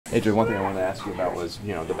Adrian, one thing I wanted to ask you about was,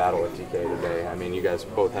 the battle at TK today. I mean, you guys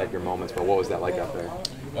both had your moments, but what was that like out there?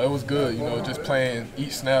 It was good, just playing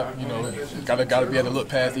each snap, gotta be able to look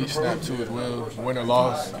past each snap too as well, win or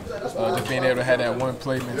loss. Just being able to have that one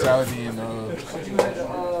play mentality and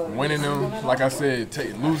winning them, like I said,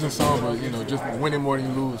 losing some, but just winning more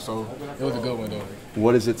than you lose, so it was a good one though.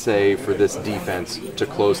 What does it say for this defense to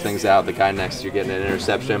close things out? The guy next to you getting an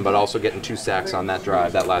interception, but also getting 2 sacks on that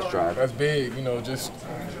drive, that last drive. That's big, just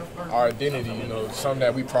our identity, something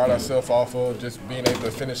that we pride ourselves off of, just being able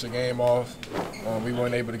to finish a game off. We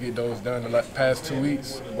weren't able to get those done the past 2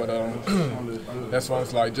 weeks, but that's why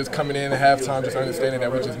it's like just coming in at halftime, just understanding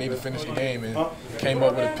that we just need to finish the game, and came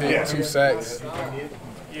up with a pick, 2 sacks.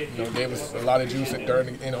 Gave us a lot of juice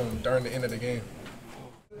during the end of the game.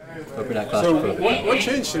 So what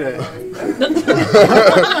changed today?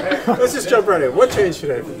 Let's just jump right in. What changed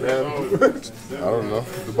today, man? I don't know.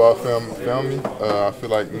 The ball found me. I feel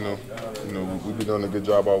like we've been doing a good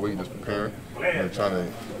job all week, just preparing, trying to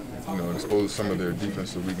expose some of their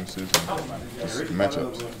defensive weaknesses and just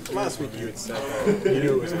matchups. Last week you had said that you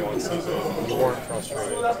knew it was a long season. You weren't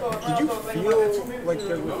frustrated. Did you feel like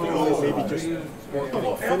there were things that maybe just weren't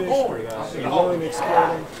getting finished, or that you weren't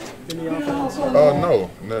exploring in the offense? No,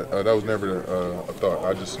 that was never a thought.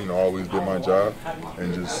 I just always did my job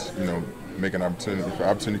and just make an opportunity. If an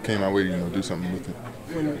opportunity came my way, do something with it.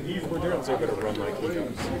 When Terrell's able to run like he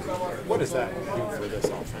does, what does that do for this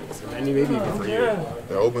offense? And maybe even for you?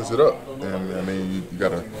 It opens it up. And I mean, you got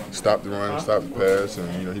to stop the run, stop the pass,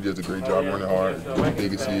 and he does a great job running hard, as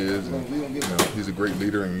big as he is, and he's a great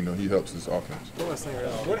leader, and he helps this offense. One last thing,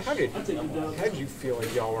 how did you feel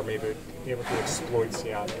like y'all were maybe able to exploit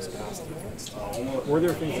Seattle's pass defense? Were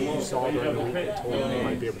there things that you saw during the week that told you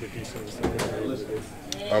might be able to do some of the things they were able to do?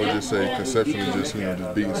 I would just say conceptually, just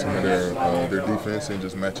beating some of their defense and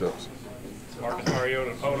just matchups.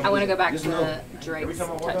 I want to go back to Drake's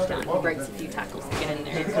touchdown. He breaks a few tackles to get in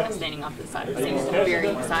there, kind of standing off to the side. It seems very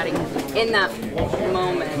exciting. In that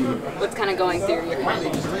moment, what's kind of going through your head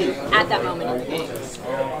at that moment in the game?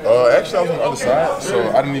 Actually, I was on the other side,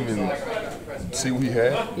 so I didn't even see who he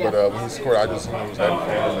had. Yeah. But when he scored, I just was having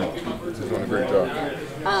fun and just doing a great job.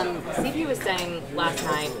 CP was saying last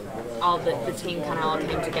night, the team kind of all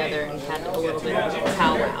came together and had a little bit of a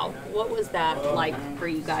powwow. What was that like for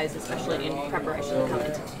you guys, especially in preparation to come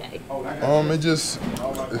into today?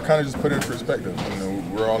 It kind of just put it in perspective.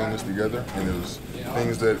 We're all in this together, and there was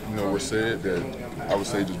things that were said that I would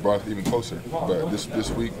say just brought us even closer. But this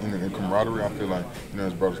week in camaraderie, I feel like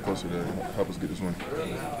it's brought us closer to help us get this win.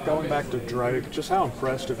 Going back to Drake, just how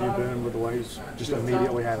impressed have you been with the way he's just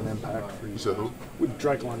immediately had an impact for you? You said who? With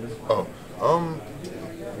Drake London. Oh,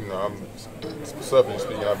 I'm selfishly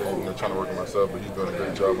speaking. I've been trying to work on myself, but he's doing a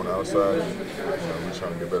great job on the outside. And, we're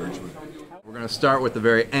trying to get better each week. We're going to start with the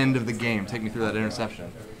very end of the game. Take me through that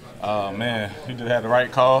interception. Man, he just had the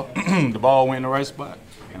right call. The ball went in the right spot,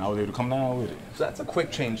 and I was able to come down with it. So that's a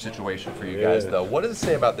quick change situation for you guys, though. What does it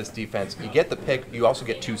say about this defense? You get the pick. You also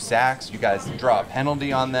get 2 sacks. You guys draw a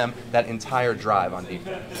penalty on them. That entire drive on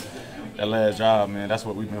defense. That last drive, man, that's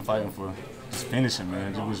what we've been fighting for. Just finishing,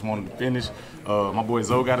 man. Just wanted to finish. My boy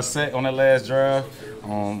Zoe got a sack on that last drive.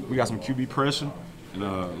 We got some QB pressure.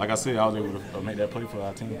 And like I said, I was able to make that play for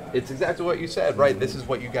our team. It's exactly what you said, right? This is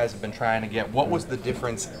what you guys have been trying to get. What was the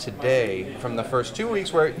difference today from the first 2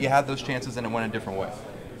 weeks where you had those chances and it went a different way?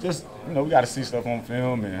 Just, we got to see stuff on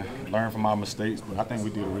film and learn from our mistakes, but I think we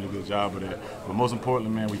did a really good job of that. But most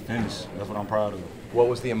importantly, man, we finished. That's what I'm proud of. What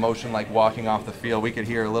was the emotion like walking off the field? We could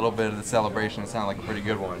hear a little bit of the celebration. It sounded like a pretty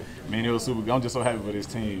good one. Man, it was super good. I'm just so happy for this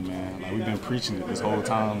team, man. Like, we've been preaching it this whole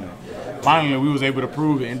time. And finally, we was able to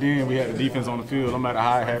prove it, and then we had the defense on the field. No matter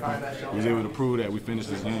how it happened, we was able to prove that we finished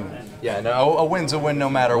this game. Yeah, no, a win's a win no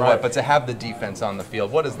matter what, but to have the defense on the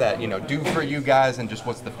field, what does that do for you guys, and just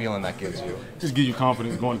what's the feeling that gives you? Just give you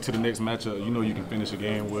confidence going into the next matchup. You can finish a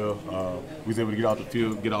game well. We was able to get out the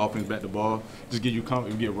field, get our offense back the ball. Just give you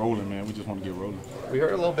confidence, get rolling, man. We just want to get rolling. We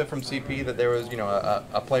heard a little bit from CP that there was,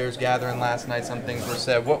 a players gathering last night. Some things were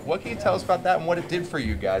said. What can you tell us about that and what it did for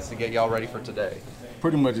you guys to get y'all ready for today?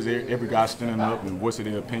 Pretty much is every guy standing up and voicing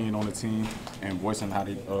their opinion on the team and voicing how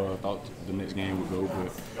they thought the next game would go.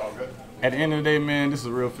 But at the end of the day, man, this is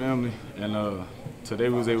a real family, and today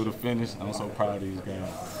we was able to finish. I'm so proud of these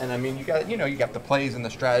guys. And I mean, you got the plays and the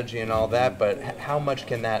strategy and all that, but how much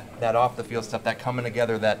can that off the field stuff, that coming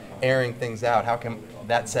together, that airing things out, how can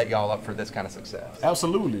that set y'all up for this kind of success?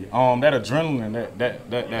 Absolutely. That adrenaline,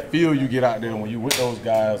 that feel you get out there when you with those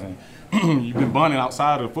guys, and you've been bonding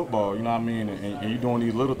outside of football, you know what I mean, and you're doing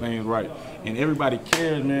these little things right, and everybody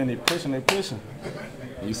cares, man. They're pushing.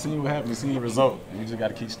 And you see what happens, you see the result, and you just got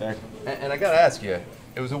to keep stacking. And I got to ask you,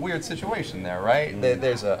 it was a weird situation there, right?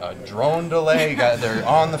 There's a drone delay. They're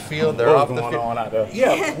on the field. They're off the field. What was going on out there?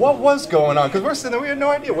 Yeah, what was going on? Because we're sitting there, we had no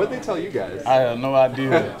idea. What did they tell you guys? I have no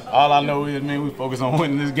idea. All I know is, man, we focus on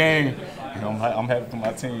winning this game, and I'm happy for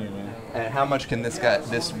my team, man. And how much can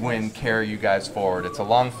this win carry you guys forward? It's a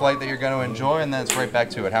long flight that you're going to enjoy, and then it's right back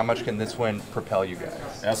to it. How much can this win propel you guys?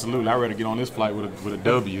 Absolutely. I'd rather get on this flight with a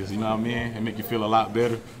W, you know what I mean? And make you feel a lot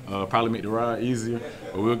better. Probably make the ride easier.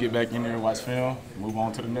 But we'll get back in there and watch film and move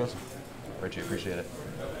on to the next one. Richie, appreciate it.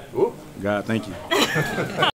 God, thank you.